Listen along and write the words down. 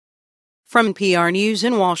From PR News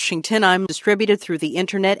in Washington, I'm distributed through the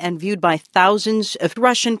internet and viewed by thousands of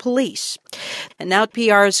Russian police. And now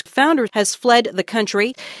PR's founder has fled the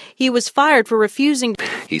country. He was fired for refusing.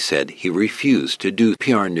 He said he refused to do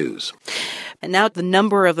PR News. And now the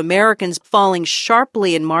number of Americans falling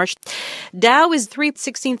sharply in March. Dow is 3,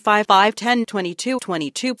 16, 5, 5, 10, 22,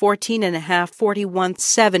 22, 14 and a half, 41,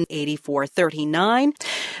 7, 84, 39.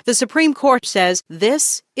 The Supreme Court says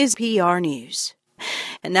this is PR News.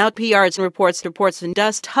 And now PR reports and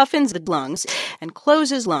dust toughens the lungs and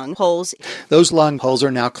closes lung holes. Those lung holes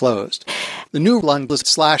are now closed. The new lung was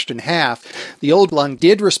slashed in half. The old lung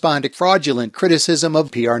did respond to fraudulent criticism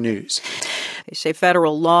of PR News. They say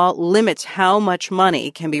federal law limits how much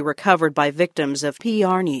money can be recovered by victims of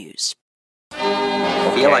PR News.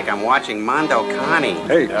 I feel like I'm watching Mondo Connie.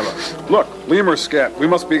 Hey, look, lemur scat. We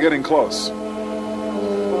must be getting close.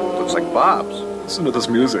 Looks like Bob's. Listen to this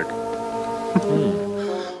music.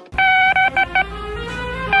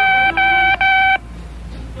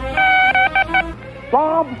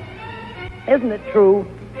 Bob, isn't it true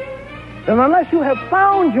that unless you have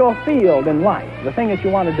found your field in life, the thing that you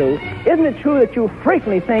want to do, isn't it true that you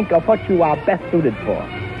frequently think of what you are best suited for?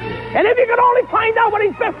 And if you could only find out what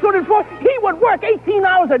he's best suited for, he would work 18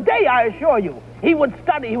 hours a day, I assure you. He would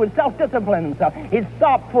study, he would self-discipline himself. He'd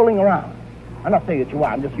stop fooling around. I'm not saying that you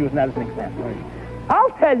are, I'm just using that as an example.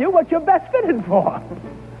 I'll tell you what you're best fitted for.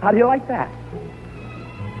 How do you like that?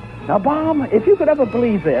 Now, Bob, if you could ever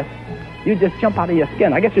believe this, you'd just jump out of your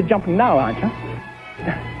skin. I guess you're jumping now, aren't you?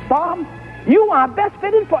 Bob, you are best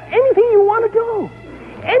fitted for anything you want to do.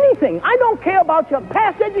 Anything. I don't care about your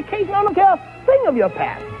past education. I don't care a thing of your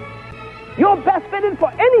past. You're best fitted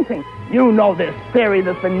for anything. You know this theory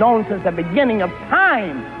that's been known since the beginning of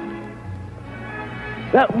time.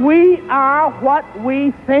 That we are what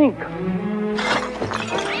we think.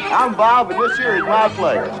 I'm Bob, and this here is my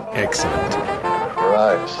place. Excellent.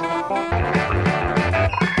 Right.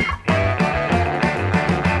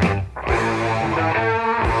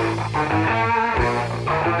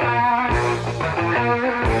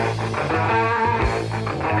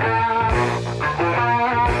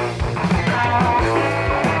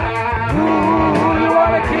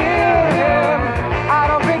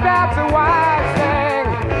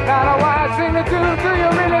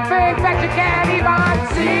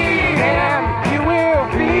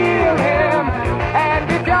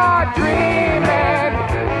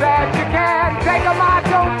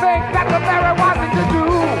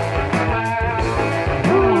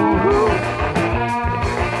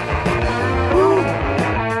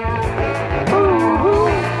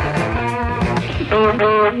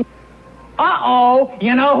 Uh-oh,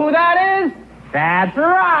 you know who that is? That's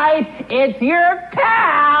right, it's your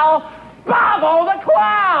pal, Bobo the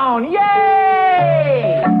Clown!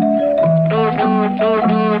 Yay!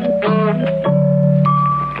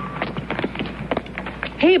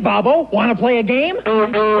 Hey, Bobo, want to play a game?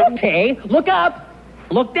 Okay, look up,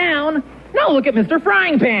 look down, now look at Mr.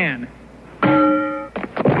 Frying Pan.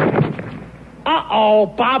 Uh-oh,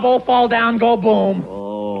 Bobo fall down, go boom.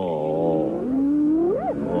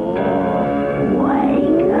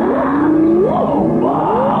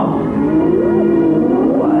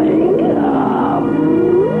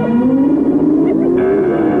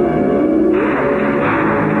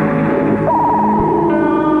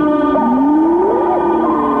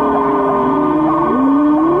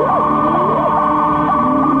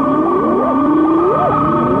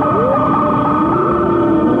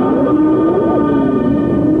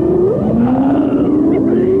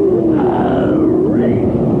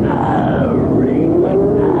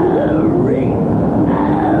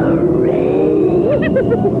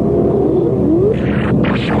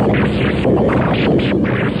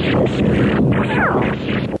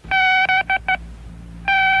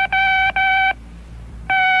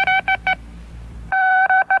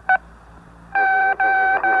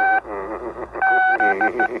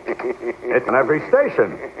 It's on every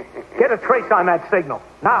station. Get a trace on that signal,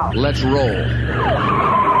 now. Let's roll.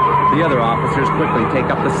 The other officers quickly take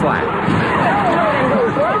up the slack.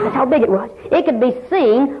 That's how big it was. It could be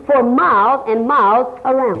seen for miles and miles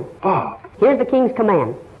around. Oh. Here's the king's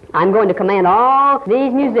command. I'm going to command all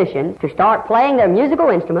these musicians to start playing their musical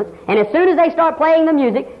instruments, and as soon as they start playing the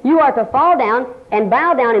music, you are to fall down and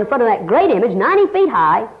bow down in front of that great image, 90 feet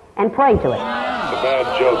high, and pray to it. It's a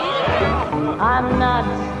bad joke. I'm not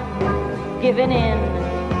giving in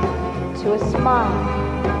to a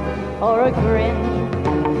smile or a grin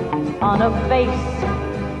on a face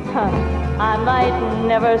I might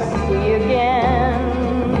never see again.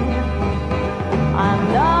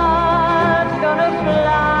 I'm not gonna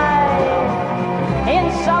fly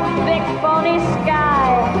in some big phony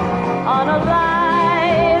sky on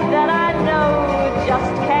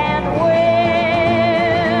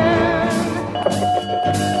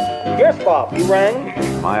Bob, you rang?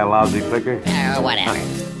 Am I a lousy picker? Whatever.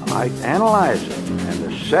 I analyze it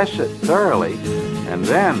and assess it thoroughly, and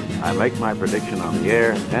then I make my prediction on the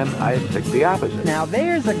air, and I pick the opposite. Now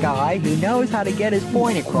there's a guy who knows how to get his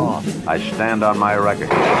point across. I stand on my record.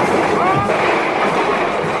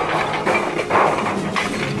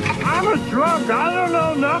 I'm a drunk. I don't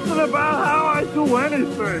know nothing about how I do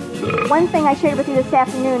anything. One thing I shared with you this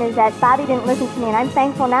afternoon is that Bobby didn't listen to me, and I'm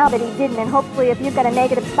thankful now that he didn't, and hopefully if you've got a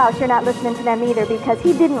negative spouse, you're not listening to them either, because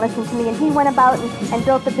he didn't listen to me, and he went about and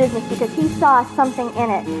built the business because he saw something in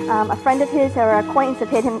it. A friend of his or an acquaintance of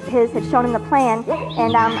his had shown him the plan,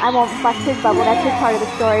 and I won't bust his bubble. That's his part of the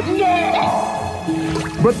story.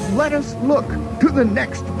 But let us look to the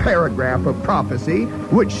next paragraph of prophecy,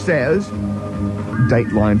 which says,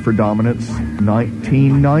 Dateline for Dominance,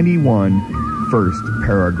 1991, first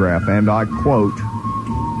paragraph, and I quote,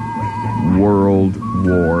 World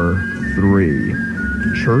War III.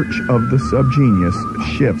 Church of the Subgenius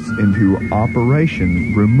shifts into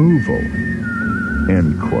Operation Removal,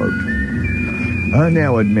 end quote.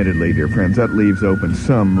 Now, admittedly, dear friends, that leaves open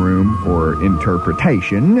some room for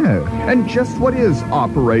interpretation. And just what is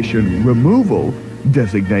Operation Removal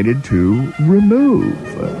designated to remove?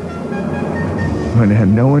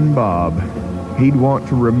 And knowing Bob, he'd want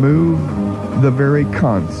to remove the very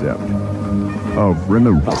concept of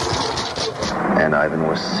removal. And Ivan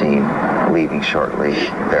was seen leaving shortly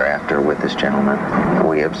thereafter with this gentleman.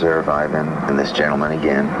 We observe Ivan and this gentleman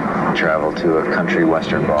again travel to a country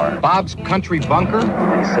western bar. Bob's Country Bunker?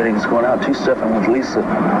 He said he was going out two-stepping with Lisa.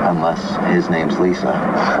 Unless his name's Lisa.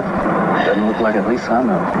 Doesn't look like it, Lisa, I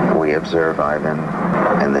know. We observe Ivan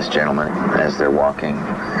and this gentleman as they're walking,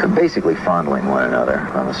 basically fondling one another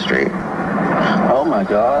on the street. Oh my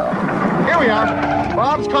God. Here we are,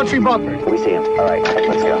 Bob's Country Bunker. We see him. All right,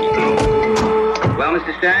 let's go. Well,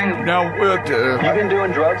 Mr. Stang? Now, what, You been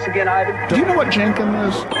doing drugs again, Ivan? Do you know what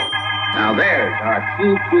Jenkins is? Now there's our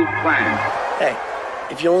foolproof plan. Hey,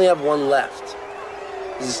 if you only have one left,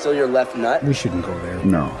 is it still your left nut? We shouldn't go there.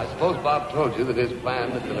 No. I suppose Bob told you that his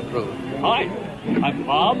plan has been approved. Hi, I'm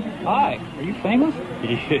Bob. Hi, are you famous?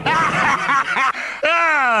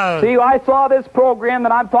 See, I saw this program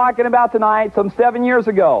that I'm talking about tonight some 7 years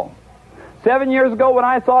ago. 7 years ago when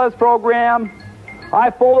I saw this program,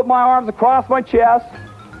 I folded my arms across my chest,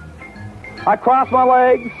 I crossed my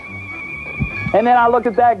legs, and then I looked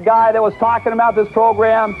at that guy that was talking about this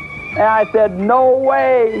program, and I said, no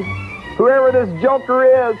way, whoever this joker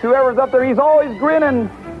is, whoever's up there, he's always grinning.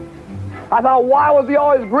 I thought, why was he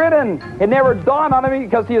always grinning? It never dawned on me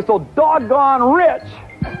because he is so doggone rich.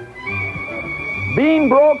 Being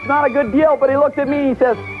broke's not a good deal, but he looked at me and he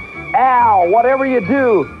says, Al, whatever you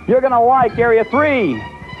do, you're going to like Area 3.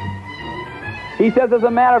 He says, as a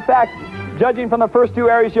matter of fact, judging from the first two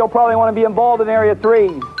areas, you'll probably want to be involved in Area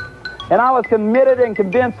 3. And I was committed and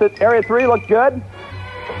convinced that Area 3 looked good.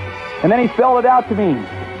 And then he spelled it out to me.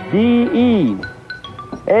 D-E-A-D,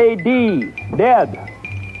 dead.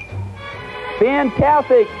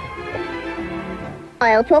 Fantastic.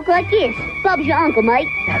 I'll talk like this. Bob's your uncle, mate.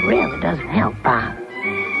 That really doesn't help, Bob.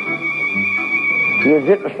 You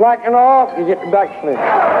get the slacking off, you get the backslid.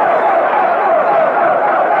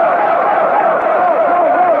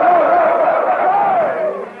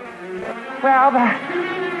 Well,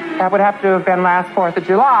 that would have to have been last 4th of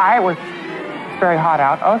July. It was very hot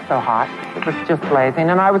out. Oh, so hot. It was just blazing.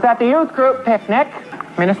 And I was at the youth group picnic.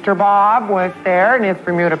 Minister Bob was there in his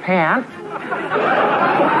Bermuda pants.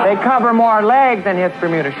 They cover more legs than his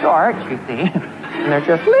Bermuda shorts, you see. And they're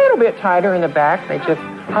just a little bit tighter in the back. They just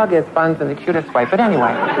hug his buns in the cutest way. But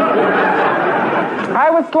anyway, I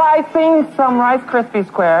was slicing some Rice Krispie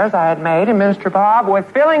squares I had made, and Minister Bob was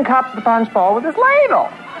filling cups of the punch bowl with his ladle.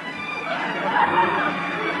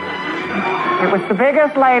 It was the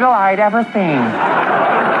biggest ladle I'd ever seen.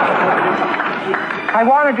 I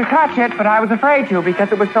wanted to touch it, but I was afraid to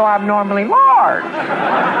because it was so abnormally large.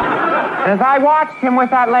 And as I watched him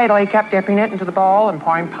with that ladle, he kept dipping it into the bowl and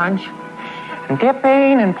pouring punch. And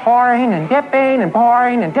dipping and pouring and dipping and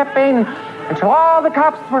pouring and dipping until all the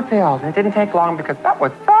cups were filled. And it didn't take long because that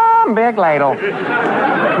was some big ladle.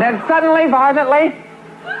 And then suddenly, violently,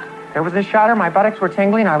 there was a shudder. My buttocks were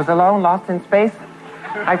tingling. I was alone, lost in space.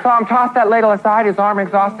 I saw him toss that ladle aside, his arm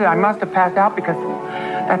exhausted. I must have passed out because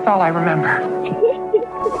that's all I remember.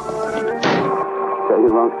 So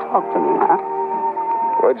you won't talk to me, huh?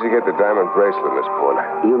 Where'd you get the diamond bracelet, Miss Porter?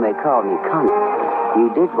 You may call me Connie.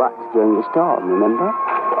 You did watch during the storm, remember?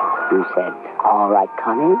 You said, all right,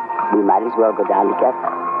 Connie, we might as well go down together.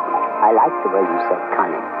 I like the way you said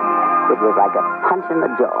Connie. It was like a punch in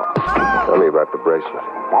the jaw. Tell me about the bracelet.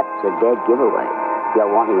 That's a dead giveaway.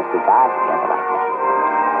 You're wanting us to die together like that.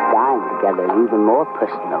 Dying together is even more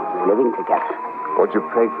personal than living together. What'd you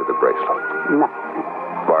pay for the bracelet? Nothing.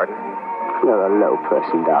 Barter? You're a low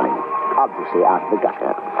person, darling. Obviously out of the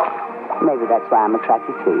gutter. Maybe that's why I'm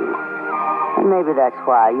attracted to you. And maybe that's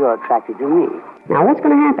why you're attracted to me. Now, what's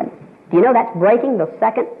going to happen? Do you know that's breaking the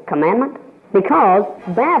second commandment? Because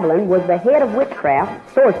Babylon was the head of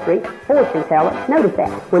witchcraft, sorcery, fortune teller. Notice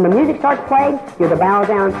that. When the music starts playing, you're to bow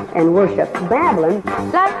down and worship. Babylon.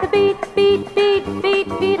 Like the beat, beat, beat, beat,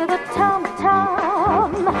 beat of the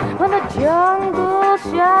tom-tom. When the jungle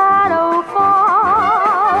shadow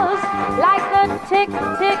falls. Like the tick,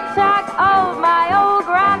 tick, tock of my old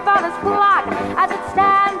grandfather's clock as it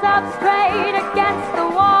stands up straight against the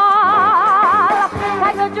wall.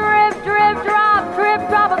 Like the drip, drip, drop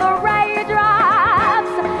of the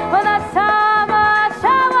raindrops when the summer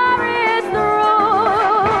shower is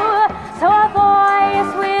through. So a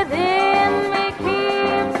voice within me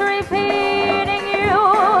keeps repeating you.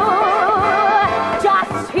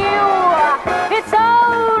 Just you, it's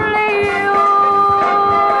only you.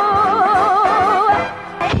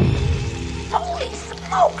 Holy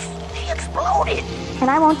smokes, he exploded. And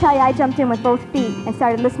I won't tell you, I jumped in with both feet and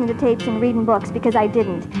started listening to tapes and reading books because I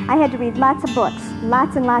didn't. I had to read lots of books,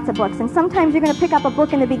 lots and lots of books. And sometimes you're going to pick up a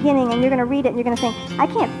book in the beginning and you're going to read it and you're going to think, I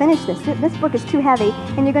can't finish this. This book is too heavy.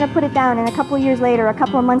 And you're going to put it down, and a couple of years later, a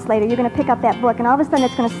couple of months later, you're going to pick up that book, and all of a sudden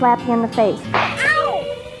it's going to slap you in the face. Ow!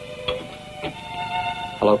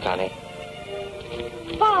 Hello, Connie.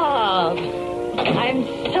 Bob, I'm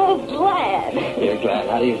so glad. You're glad.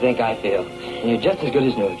 How do you think I feel? And you're just as good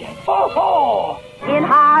as new again. Oh, In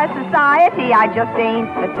high society, I just ain't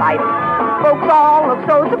the type. Folks all look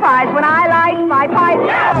so surprised when I light my pipe.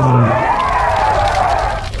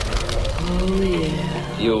 Oh,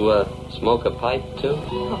 yeah. You, smoke a pipe, too?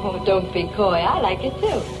 Oh, don't be coy. I like it,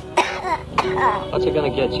 too. What's it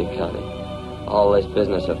gonna get you, Connie? All this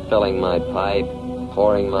business of filling my pipe,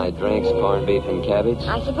 pouring my drinks, corned beef and cabbage?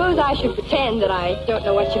 I suppose I should pretend that I don't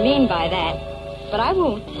know what you mean by that. But I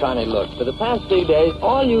won't. Connie, look, for the past 3 days,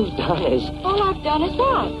 all you've done is... All I've done is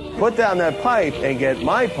what? Put down that pipe and get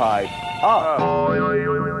my pipe up.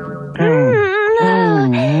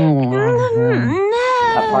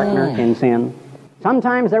 A partner in sin.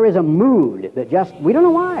 Sometimes there is a mood that just, we don't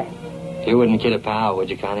know why. You wouldn't kid a pal, would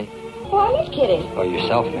you, Connie? Oh, I'm not kidding. Or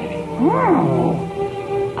yourself, maybe.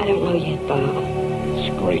 Oh. I don't know yet, Bob.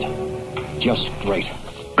 It's great. Just great.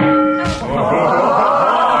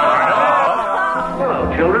 Hello,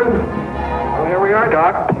 children. Well, here we are,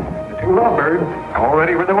 Doc. The two lovebirds, all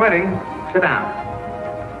ready for the wedding. Sit down.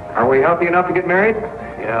 Are we healthy enough to get married?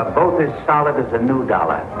 Yeah, both as solid as a new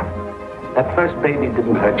dollar. That first baby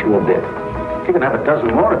didn't hurt you a bit. You can have a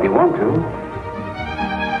dozen more if you want to.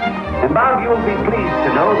 And Bob, you'll be pleased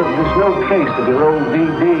to know that there's no trace of your old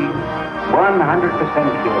VD.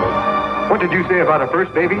 100% cured. What did you say about a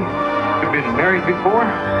first baby? You've been married before?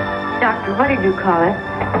 Doctor, what did you call it?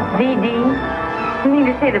 VD? You mean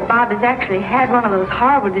to say that Bob has actually had one of those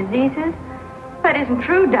horrible diseases? That isn't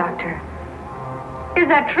true, Doctor. Is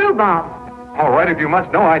that true, Bob? All right, if you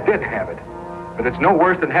must know, I did have it. But it's no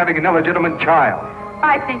worse than having an illegitimate child.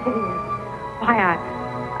 I think it is. Why,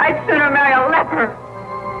 I'd sooner marry a leper.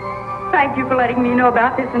 Thank you for letting me know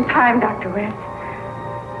about this in time, Dr. West.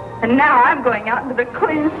 And now I'm going out into the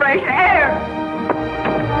clean, fresh air.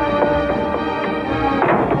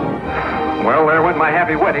 Well, there went my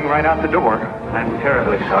happy wedding right out the door. I'm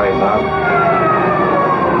terribly sorry, Bob.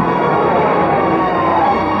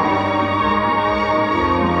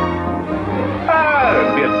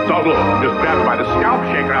 It'd be a doddle. Just grab her by the scalp,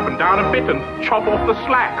 shake her up and down a bit, and chop off the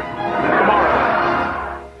slack. Tomorrow.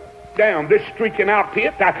 Down this streaking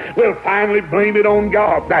outfit, we'll finally blame it on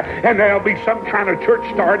God. And there'll be some kind of church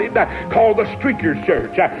started called the Streakers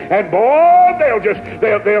Church. And boy,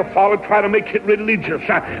 they'll follow, try to make it religious.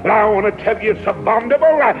 But I want to tell you, it's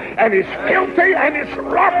abominable, and it's filthy, and it's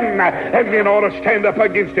rotten. And men ought to stand up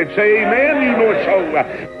against it. Say amen, you know it's so. The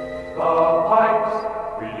pipes.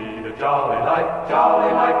 Jolly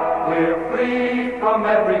night, we're free from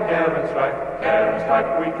every care and strife,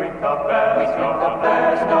 we drink the best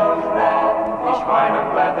of wine, each wine I'm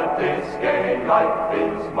glad that this gay life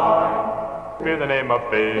is mine. Fear the name of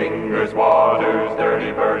Fingers, Waters,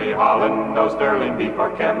 Dirty Birdie, Holland, no sterling beef or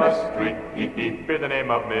chemistry, fear the name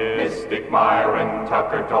of Mystic, Myron,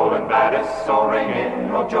 Tucker, Tolan, Battis, so ring in,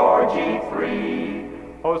 oh Georgie 3,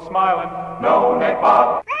 oh smiling, no neck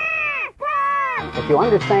Bob. If you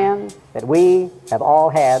understand that we have all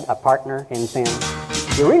had a partner in sin,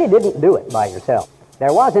 you really didn't do it by yourself.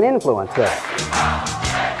 There was an influence there.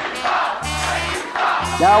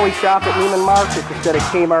 Now we shop at Neiman Marcus instead of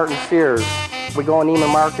Kmart and Sears. We go in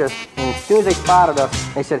Neiman Marcus, and as soon as they spotted us,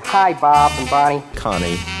 they said, "Hi, Bob and Bonnie."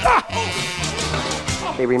 Connie.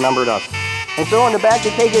 They remembered us. And so in the back, they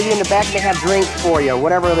take you in the back, and they have drinks for you,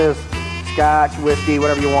 whatever it is, scotch, whiskey,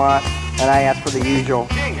 whatever you want. And I ask for the usual.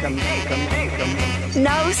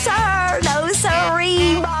 No, sir. No,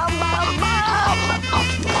 sirree. Bob, Bob, Bob.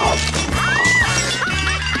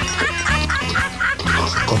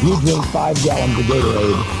 If you drink 5 gallons of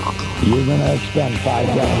Gatorade, you're going to expend 5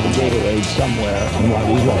 gallons of Gatorade somewhere in one of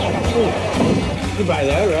these restaurants. You buy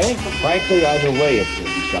that, right? Frankly, either way, it's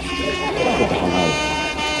disgusting. Get the hell out.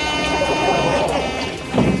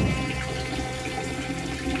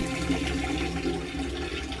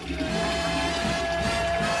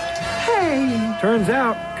 Turns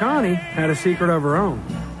out, Connie had a secret of her own.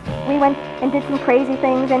 We went and did some crazy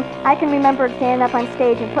things, and I can remember standing up on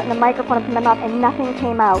stage and putting the microphone up to my mouth, and nothing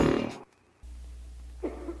came out.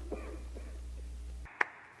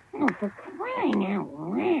 Oh, for crying out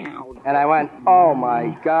loud. And I went, "Oh,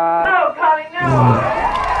 my God." No, Connie, no!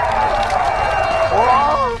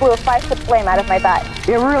 Blew a 5-foot flame out of my butt.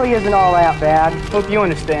 It really isn't all that bad. Hope you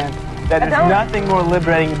understand that there's nothing more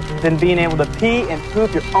liberating than being able to pee and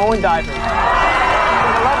poop your own diaper. For the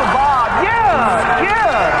love of Bob, yeah!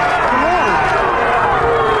 Come on.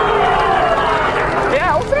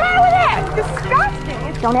 Yeah, what's the matter with that? It's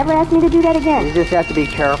disgusting. Don't ever ask me to do that again. You just have to be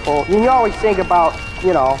careful. You always think about,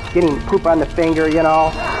 getting poop on the finger, And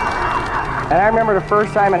I remember the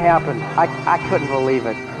first time it happened, I couldn't believe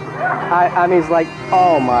it. I mean, it's like,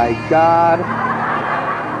 oh my God,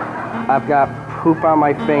 I've got poop on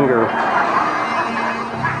my finger.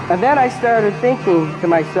 And then I started thinking to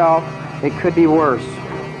myself, it could be worse.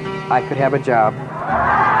 I could have a job.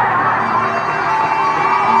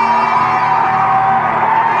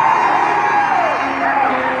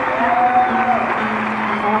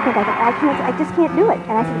 I just can't do it.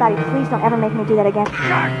 And I said, Buddy, please don't ever make me do that again.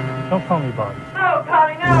 Don't call me Bobby. No,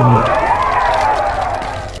 Connie, no!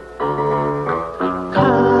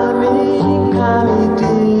 Connie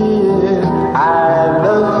dear, I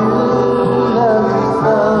love you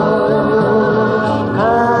so.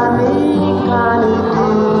 Connie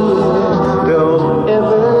dear,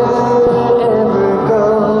 don't ever go.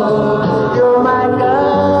 You're my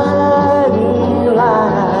guiding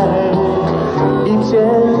light, each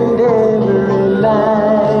and every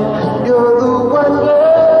night. You're the one girl I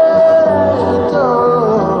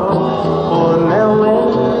adore, for now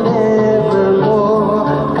and evermore.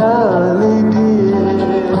 Connie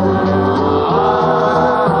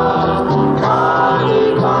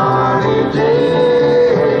dear,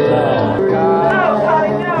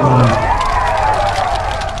 Connie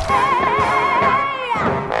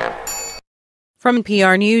From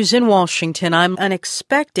PR News in Washington, I'm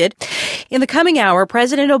Unexpected. In the coming hour,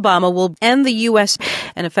 President Obama will end the U.S.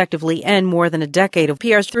 and effectively end more than a decade of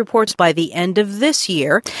PR's reports by the end of this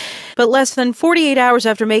year. But less than 48 hours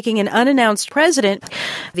after making an unannounced president,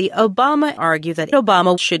 the Obama argued that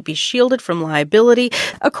Obama should be shielded from liability.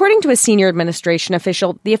 According to a senior administration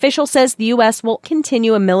official, the official says the U.S. will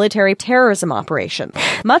continue a military terrorism operation,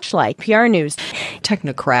 much like PR News.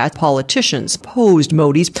 Technocrat politicians opposed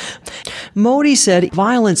Modi's. Modi said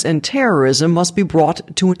violence and terrorism must be brought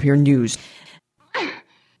to PR News.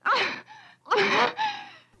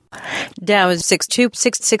 Dow is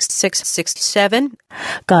 6266667.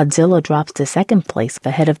 Godzilla drops to second place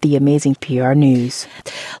ahead of the amazing PR News.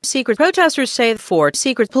 Secret protesters say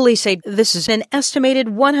secret police say this is an estimated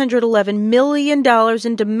 $111 million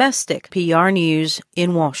in domestic PR News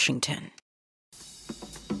in Washington.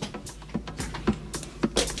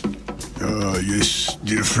 Yes,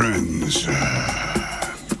 dear friends.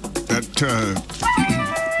 That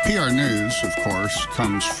PR News, of course,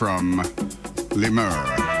 comes from Lemur.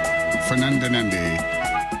 Fernandenendi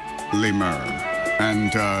Lemur.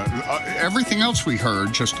 And everything else we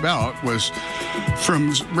heard just about was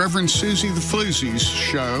from Reverend Susie the Floozy's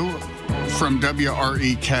show from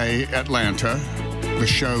WREK Atlanta, the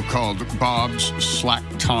show called Bob's Slack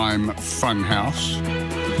Time Funhouse.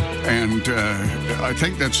 And I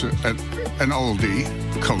think that's an oldie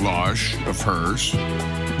collage of hers,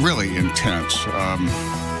 really intense.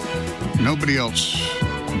 Nobody else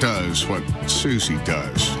does what Susie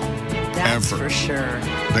does. That's ever. for sure.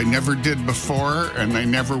 They never did before, and they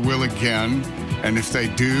never will again. And if they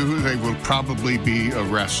do, they will probably be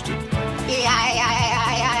arrested.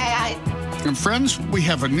 And friends, we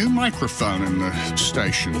have a new microphone in the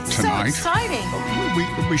station tonight. So exciting.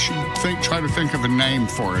 We should try to think of a name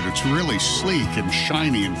for it. It's really sleek and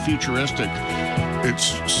shiny and futuristic.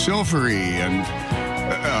 It's silvery and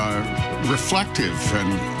reflective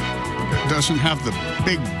and doesn't have the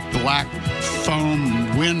big black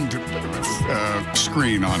foam wind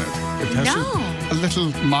screen on it. It has a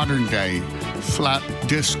little modern day flat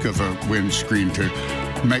disc of a windscreen to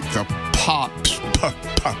make the pops,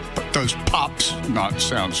 those pops not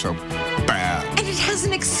sound so bad. And it has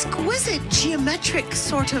an exquisite geometric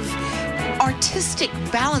sort of artistic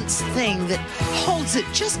balance thing that holds it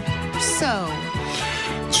just so.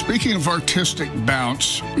 Speaking of artistic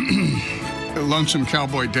bounce, Lonesome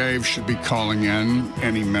Cowboy Dave should be calling in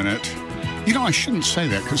any minute. You know, I shouldn't say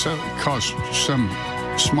that because that would cause some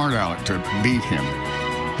smart aleck to beat him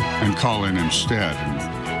and call in instead.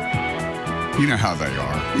 And you know how they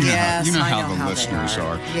are. You know how the listeners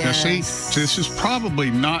are. Yes. Now, see, this is probably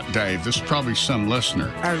not Dave. This is probably some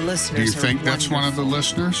listener. Our listeners. Do you think that's one of the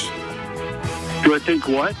listeners? Do I think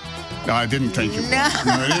what? No, I didn't think it was.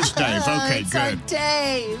 No, it is Dave. Okay, good.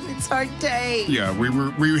 It's our Dave. Yeah,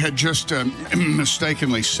 we had just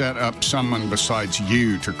mistakenly set up someone besides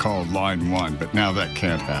you to call line 1, but now that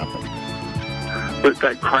can't happen. But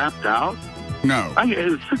that crapped out? No.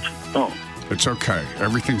 Oh. It's okay.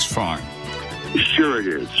 Everything's fine. Sure it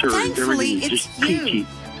is. Sure it is. Thankfully, Everything is it's just you. peachy.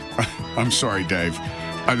 I'm sorry, Dave.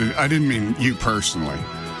 I didn't mean you personally.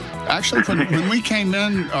 Actually, when we came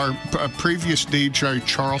in, our previous DJ,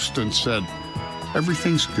 Charleston, said,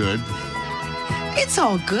 everything's good. It's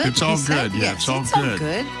all good. It's all good. Yeah, it's all good.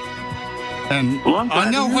 And I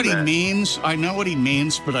know what he means. I know what he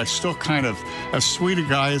means, but I still kind of, as sweet a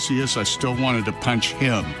guy as he is, I still wanted to punch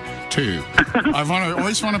him, too. I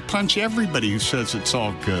always want to punch everybody who says it's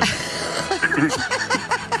all good.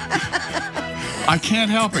 I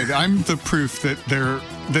can't help it. I'm the proof that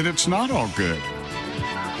it's not all good.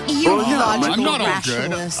 I'm not all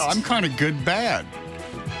good. I'm kind of good bad.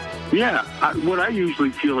 Yeah. What I usually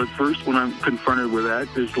feel at first when I'm confronted with that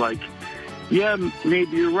is like, yeah,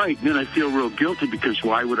 maybe you're right. And then I feel real guilty because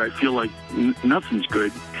why would I feel like nothing's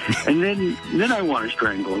good? And then I want to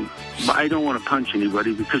strangle him. But I don't want to punch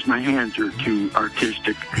anybody because my hands are too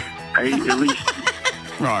artistic. At least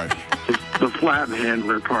right. The flap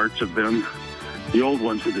handler parts of them, the old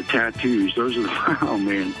ones with the tattoos, those are oh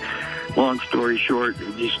man. Long story short,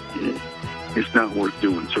 it's not worth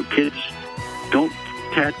doing. So kids, don't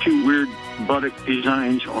tattoo weird buttock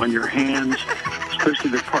designs on your hands,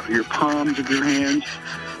 especially your palms of your hands,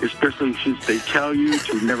 especially since they tell you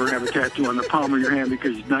to never have a tattoo on the palm of your hand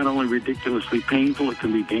because it's not only ridiculously painful, it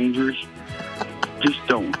can be dangerous. Just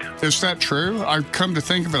don't. Is that true? I've come to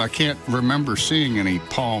think of it, I can't remember seeing any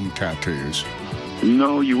palm tattoos.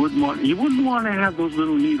 No, you wouldn't want to have those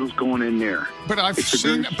little needles going in there. But I've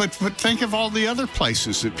seen. But think of all the other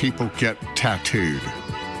places that people get tattooed.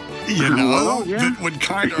 You know, that would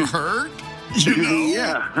kind of hurt. You know,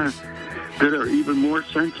 yeah, that are even more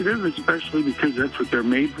sensitive, especially because that's what they're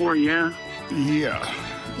made for. Yeah.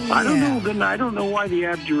 I don't know. Then I don't know why the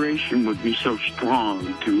abjuration would be so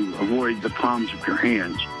strong to avoid the palms of your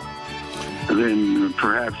hands. Then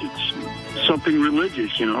perhaps it's something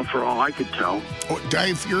religious, you know, for all I could tell. Oh,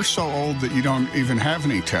 Dave, you're so old that you don't even have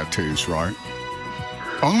any tattoos, right?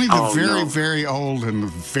 Only the very old and the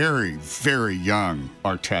very, very young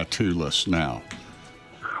are tattoo-less now.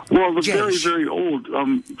 Well, the very, very old,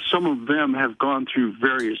 some of them have gone through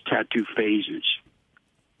various tattoo phases.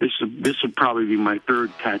 This would probably be my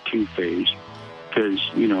third tattoo phase because,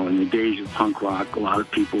 you know, in the days of punk rock, a lot of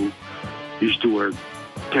people used to wear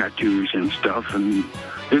tattoos and stuff, and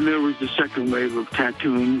then there was the second wave of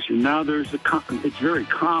tattooings, and now it's very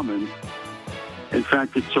common. In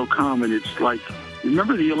fact, it's so common, it's like,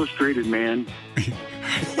 remember the Illustrated Man?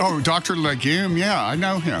 Oh, Dr. Legume, yeah, I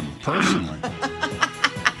know him personally.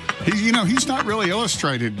 He's not really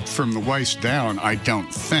illustrated from the waist down, I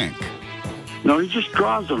don't think. No, he just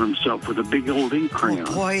draws on himself with a big old ink crayon.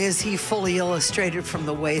 Oh, boy, is he fully illustrated from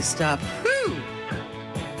the waist up. Whew.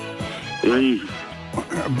 Hey.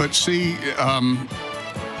 But see,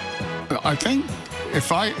 I think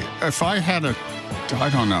if I had I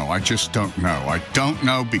don't know. I just don't know. I don't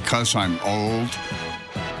know because I'm old.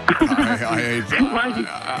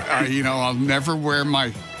 I'll never wear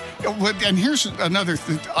my. And here's another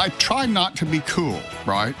thing. I try not to be cool,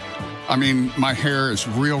 right? I mean, my hair is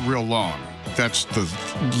real long. That's the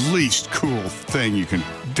least cool thing you can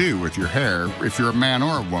do with your hair if you're a man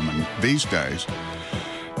or a woman these days.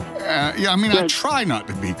 I try not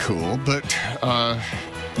to be cool, but I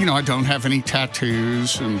don't have any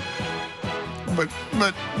tattoos, but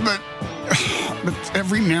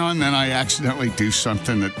every now and then I accidentally do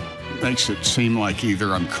something that makes it seem like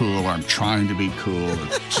either I'm cool or I'm trying to be cool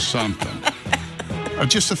or something.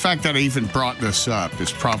 Just the fact that I even brought this up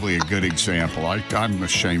is probably a good example. I'm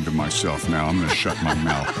ashamed of myself now. I'm going to shut my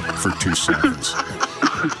mouth for 2 seconds.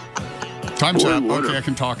 Time's Boy, up. Okay, I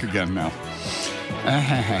can talk again now.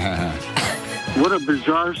 What a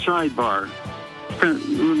bizarre sidebar. Kind of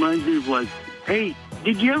reminds me of like, hey,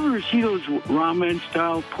 did you ever see those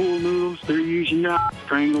ramen-style pool noodles they're using now to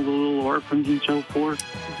strangle the little orphans and so forth?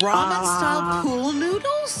 Ramen-style pool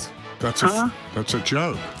noodles? That's a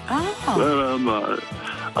joke. Oh.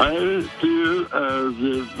 I feel as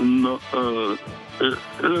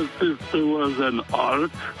if there was an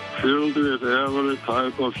ark filled with every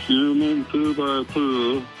type of human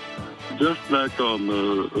 2x2, just like on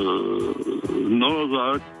Noah's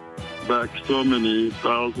Ark back so many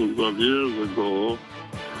thousands of years ago,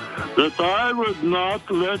 that I would not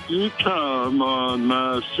let you come on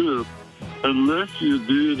my ship unless you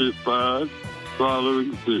do the 5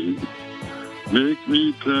 following things. Make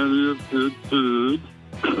me plenty of good food.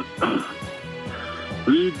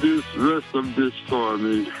 Read this rest of this for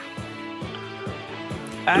me.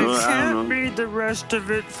 I can't read the rest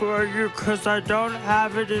of it for you because I don't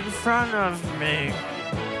have it in front of me.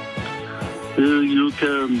 You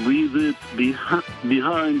can read it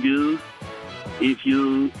behind you if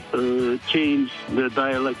you change the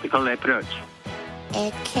dialectical approach.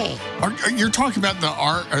 Okay. You're talking about the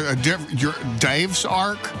ark, Dave's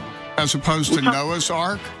ark, as opposed to Noah's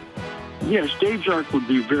ark? Yes, Dave's ark would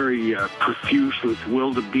be very profuse with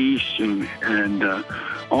wildebeest and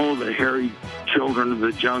all the hairy children of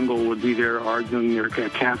the jungle would be there arguing their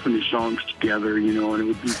cacophony songs together, and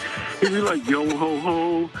it'd be like yo ho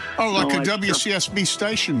ho. Oh, like a WCSB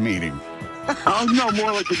station meeting. Oh no,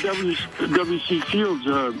 more like a WC Fields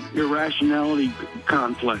irrationality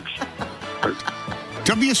complex.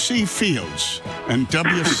 WC Fields and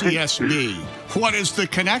WCSB. What is the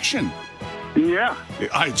connection? Yeah.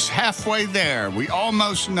 It's halfway there. We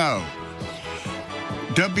almost know.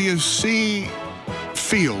 WC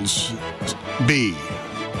Fields B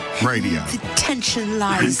radio. The tension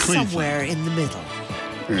lies somewhere in the middle.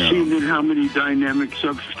 Yeah. See then how many dynamic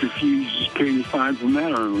subterfuges can you find from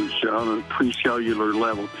that on a pre-cellular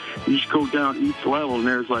level? You just go down each level and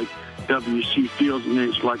there's like WC Fields and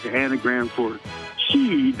it's like an anagram for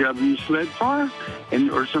CW sled fire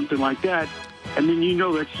or something like that. And then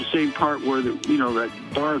that's the same part where that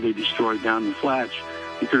bar they destroyed down in the flats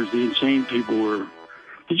because the insane people were.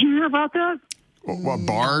 Did you hear about that? A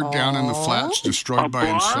bar down in the flats destroyed by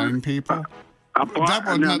insane people? That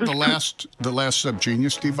was not the last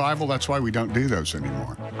Subgenius Devival. That's why we don't do those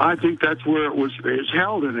anymore. I think that's where it's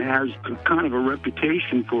held, and it has kind of a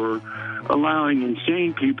reputation for allowing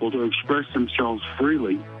insane people to express themselves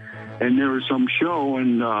freely. And there was some show,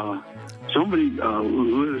 and somebody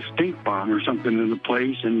lit a stink bomb or something in the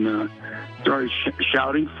place and started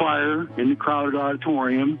shouting fire in the crowded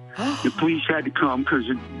auditorium. The police had to come because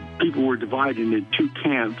people were divided into 2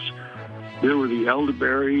 camps. There were the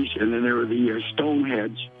elderberries, and then there were the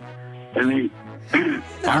stoneheads. And they...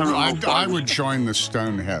 I would join the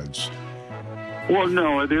stoneheads. Well,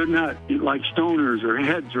 no, they're not like stoners or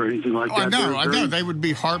heads or anything like that. I know. They would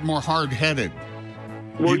be more hard-headed.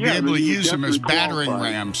 Well, You'd be able to use them as battering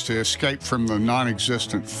rams to escape from the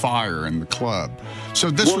non-existent fire in the club.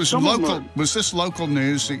 So this was local. Was this local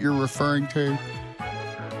news that you're referring to?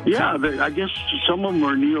 Yeah, I guess some of them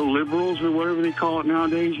are neoliberals or whatever they call it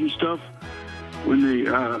nowadays and stuff. When they,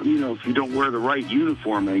 if you don't wear the right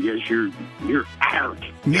uniform, I guess you're out.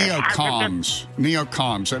 Neocons.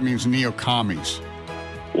 That means neo-commies.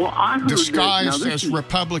 Well, I heard disguised as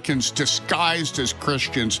Republicans, disguised as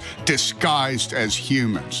Christians, disguised as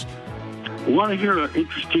humans. Want to hear an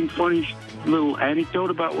interesting, funny little anecdote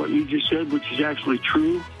about what you just said, which is actually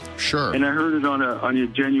true? Sure. And I heard it on a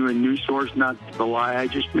genuine news source, not the lie I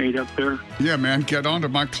just made up there. Yeah, man, get onto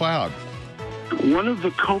my cloud. One of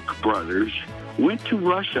the Koch brothers went to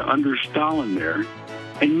Russia under Stalin there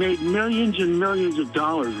and made millions and millions of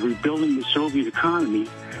dollars rebuilding the Soviet economy.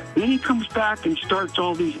 Then he comes back and starts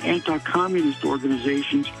all these anti-communist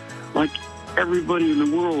organizations like everybody in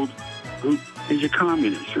the world who is a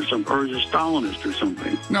communist or is a Stalinist or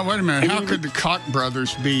something. No, wait a minute. How could the Koch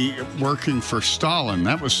brothers be working for Stalin?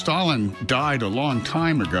 Stalin died a long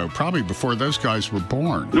time ago, probably before those guys were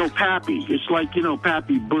born. No, Pappy. It's like,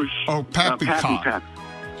 Pappy Bush. Oh, Pappy Koch.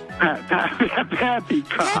 Pappy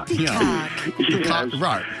Koch. Yeah. Yes.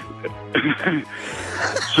 Right.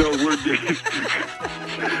 So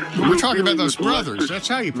we're talking about those brothers. That's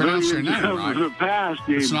how you pronounce their name, right? The past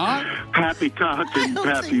named it's not? Pappy Koch and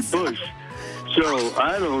Pappy Bush. So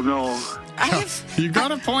I don't know. You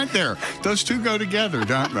got a point there. Those two go together,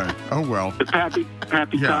 don't they? Oh well. The Pappy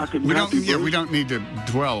Koch and Pappy Bush. Yeah, we don't need to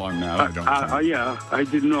dwell on that. I don't think. Yeah, I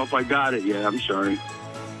didn't know if I got it yet. I'm sorry.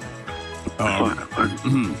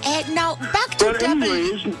 Now back to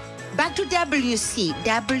back to WC.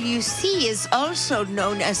 WC is also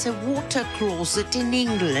known as a water closet in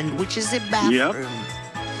England, which is a bathroom.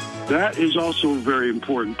 Yep. That is also a very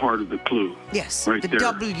important part of the clue. Yes, right the there.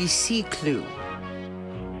 WC clue.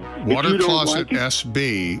 Water closet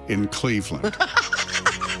SB in Cleveland.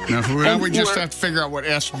 Now we just have to figure out what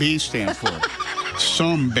SB stands for.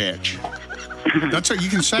 Some bitch. That's what you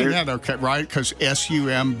can say that, okay, right? Because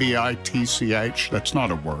SUMBITCH, that's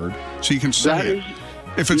not a word. So you can say it.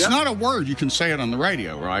 If it's not a word, you can say it on the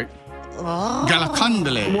radio, right? Oh.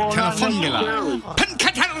 Galakundale, Calafundula,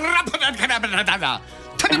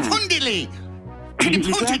 Tanafundili,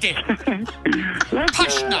 Tinipundili,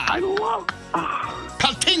 Pashna,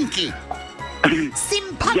 Kaltinki.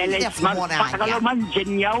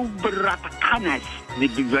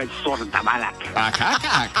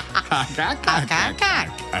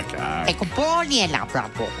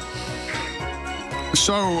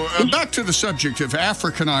 So, back to the subject of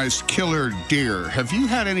Africanized killer deer. Have you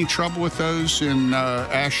had any trouble with those in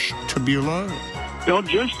Ashtabula? No,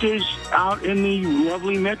 just as out in the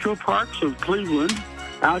lovely metro parks of Cleveland,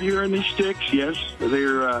 out here in the sticks, yes, they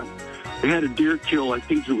had a deer kill, I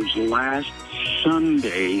think it was last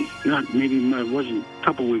Sunday, maybe it wasn't a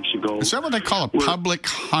couple weeks ago. Is that what they call a public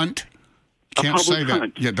hunt? Can't say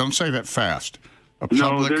that. Yeah, don't say that fast.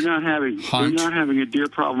 No, they're not having a deer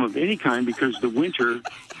problem of any kind because the winter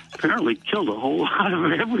apparently killed a whole lot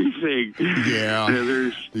of everything. Yeah.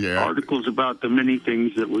 There's articles about the many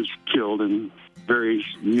things that was killed in various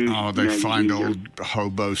news. Oh, they find old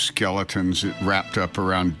hobo skeletons wrapped up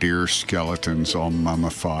around deer skeletons, all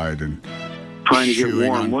mummified and trying to get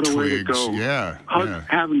warm. On what a way to twigs. go! Yeah,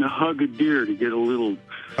 having to hug a deer to get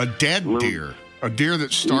a dead deer, a deer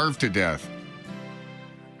that starved to death.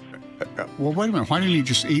 Well, wait a minute. Why didn't he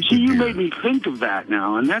just eat the deer? You made me think of that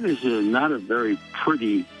now, and that is not a very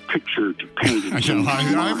pretty picture to paint. I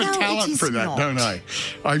have a talent for that, don't I?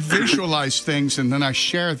 I visualize things and then I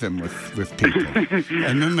share them with people,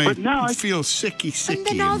 and then they feel sicky. And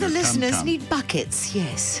then all the listeners need buckets.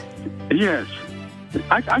 Yes. Yes,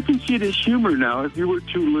 I can see it as humor now. If you were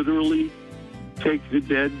to literally take the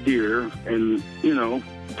dead deer and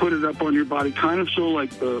put it up on your body, kind of so like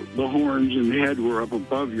the horns and the head were up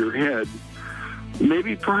above your head.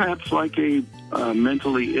 Maybe perhaps like a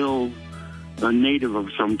mentally ill native of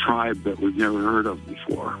some tribe that we've never heard of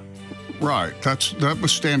before. Right. That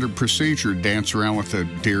was standard procedure. Dance around with a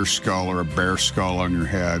deer skull or a bear skull on your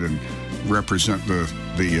head and represent the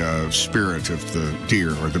spirit of the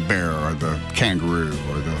deer or the bear or the kangaroo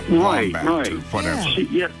or the wombat or whatever.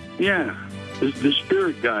 Yeah. The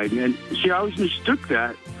spirit guide. And see, I always mistook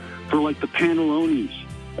that for like the Panalones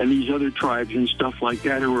and these other tribes and stuff like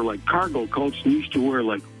that who were like cargo cults and used to wear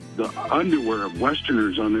like the underwear of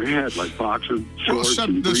Westerners on their head, like boxer shorts. Well,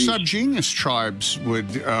 the subgenius tribes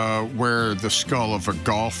would wear the skull of a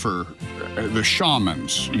golfer. The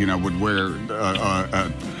shamans, would wear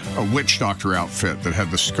a witch doctor outfit that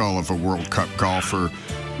had the skull of a World Cup golfer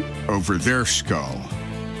over their skull,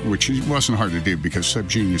 which wasn't hard to do because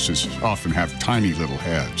subgeniuses often have tiny little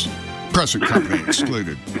heads. Present company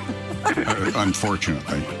excluded,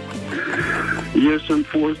 unfortunately. Yes,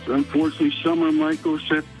 unfortunately, some are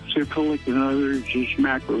microcephalic and others just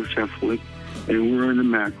macrocephalic, and we're in the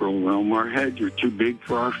macro realm. Our heads are too big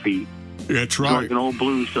for our feet. That's right. It's like an old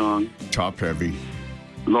blues song. Top heavy.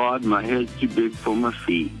 Lord, my head's too big for my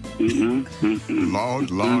feet. Lord.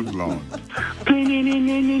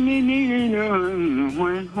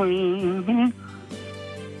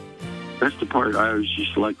 That's the part I always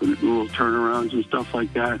just like when the little turnarounds and stuff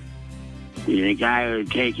like that. The guy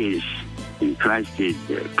would take his encrusted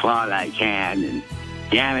claw-like hand and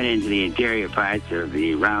jam it into the interior parts of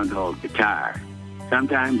the round-hole guitar.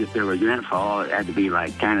 Sometimes if there was an info, it had to be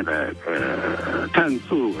like kind of a kung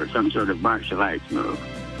fu or some sort of martial arts move.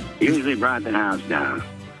 Usually brought the house down.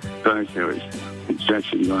 Of course, there was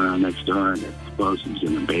construction going on next door and explosives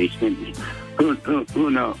in the basement. Who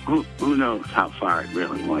knows how far it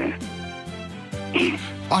really went.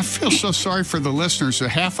 I feel so sorry for the listeners.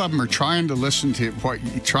 Half of them are trying to listen to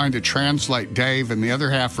trying to translate Dave, and the other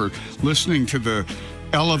half are listening to the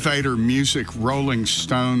elevator music Rolling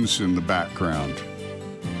Stones in the background.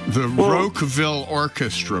 The Roqueville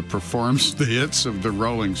Orchestra performs the hits of the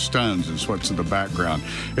Rolling Stones is what's in the background.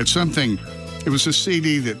 It was a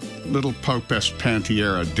CD that little Pope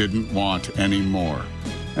Espantiera didn't want anymore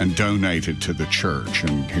and donated to the church,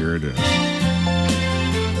 and here it is.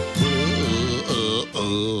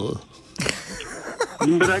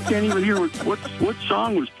 But I can't even hear what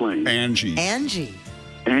song was playing. Angie.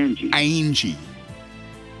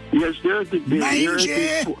 Yes, there's the...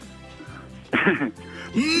 Mangy.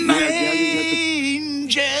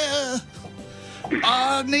 Manger,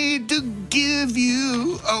 I need to give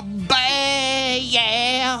you a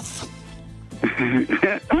bath.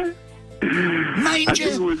 Manger,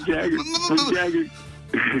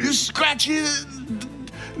 you scratchy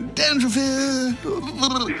dandruff.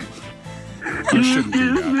 I shouldn't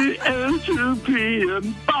do that.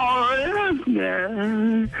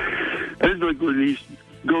 It's like when he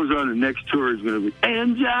goes on the next tour, it's going to be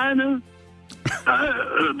angina.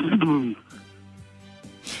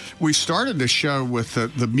 We started the show with the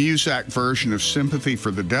Muzak version of Sympathy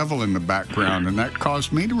for the Devil in the background, and that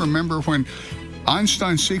caused me to remember when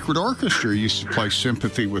Einstein's Secret Orchestra used to play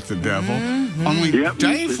Sympathy with the Devil, only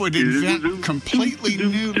Dave would invent completely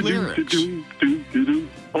new lyrics.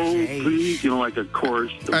 Oh, please, like a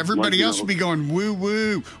chorus. Everybody else would be going woo,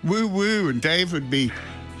 woo, woo, woo, and Dave would be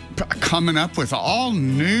coming up with all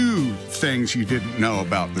new things you didn't know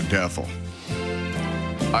about the devil.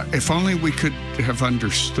 If only we could have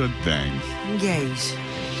understood things. Yes.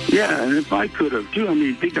 Yeah, and if I could have, too,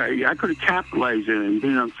 I could have capitalized it and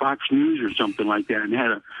been on Fox News or something like that and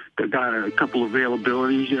got a couple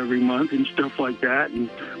availabilities every month and stuff like that and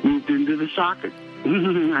moved into the socket.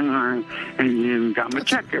 And then got my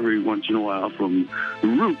check every once in a while from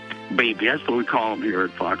Root Baby. That's what we call them here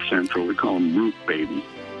at Fox Central. We call them Root Baby.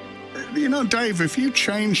 Dave, if you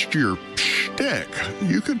changed your shtick,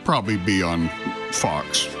 you could probably be on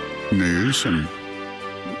Fox News and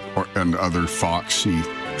other Foxy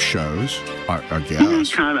shows, I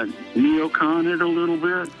guess. Kind of neocon it a little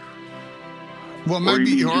bit. Well,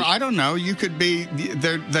 maybe, or I don't know. You could be.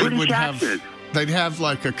 They would have. They'd have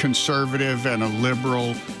like a conservative and a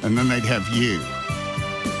liberal, and then they'd have you.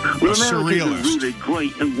 Well, America is a really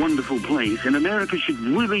great and wonderful place, and America should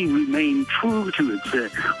really remain true to its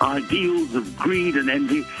ideals of greed and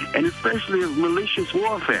envy, and especially of malicious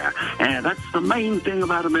warfare. And that's the main thing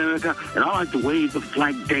about America, and I like to wave the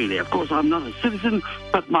flag daily. Of course, I'm not a citizen,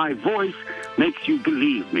 but my voice makes you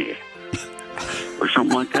believe me. Or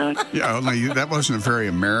something like that. Yeah, only that wasn't a very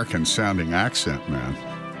American-sounding accent, man.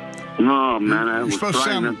 No, man, I was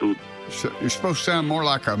trying not to... You're supposed to sound more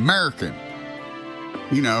like American.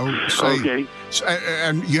 Okay.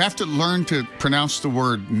 And you have to learn to pronounce the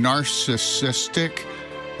word narcissistic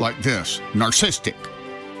like this. Narcissistic.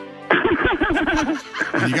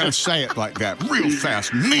 And you got to say it like that real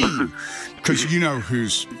fast. Mean. Because you know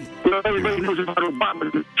who's... Well, everybody knows about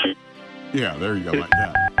Obama. Yeah, there you go, like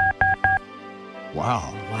that.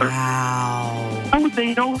 Wow. How would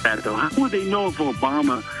they know that, though? How would they know if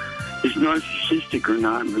Obama is narcissistic or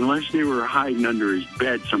not, unless they were hiding under his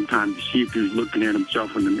bed sometime to see if he was looking at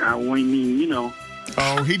himself in the mirror?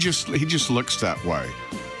 Oh, he just looks that way.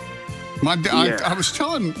 I was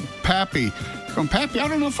telling Pappy, Pappy, I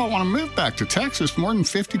don't know if I want to move back to Texas. More than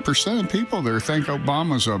 50% of people there think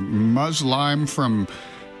Obama's a Muslim from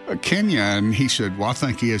Kenya, and he said, "Well, I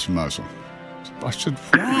think he is Muslim." I said,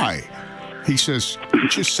 "Why?" He says, "It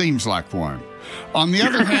just seems like one." On the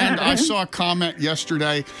other hand, I saw a comment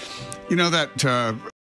yesterday, that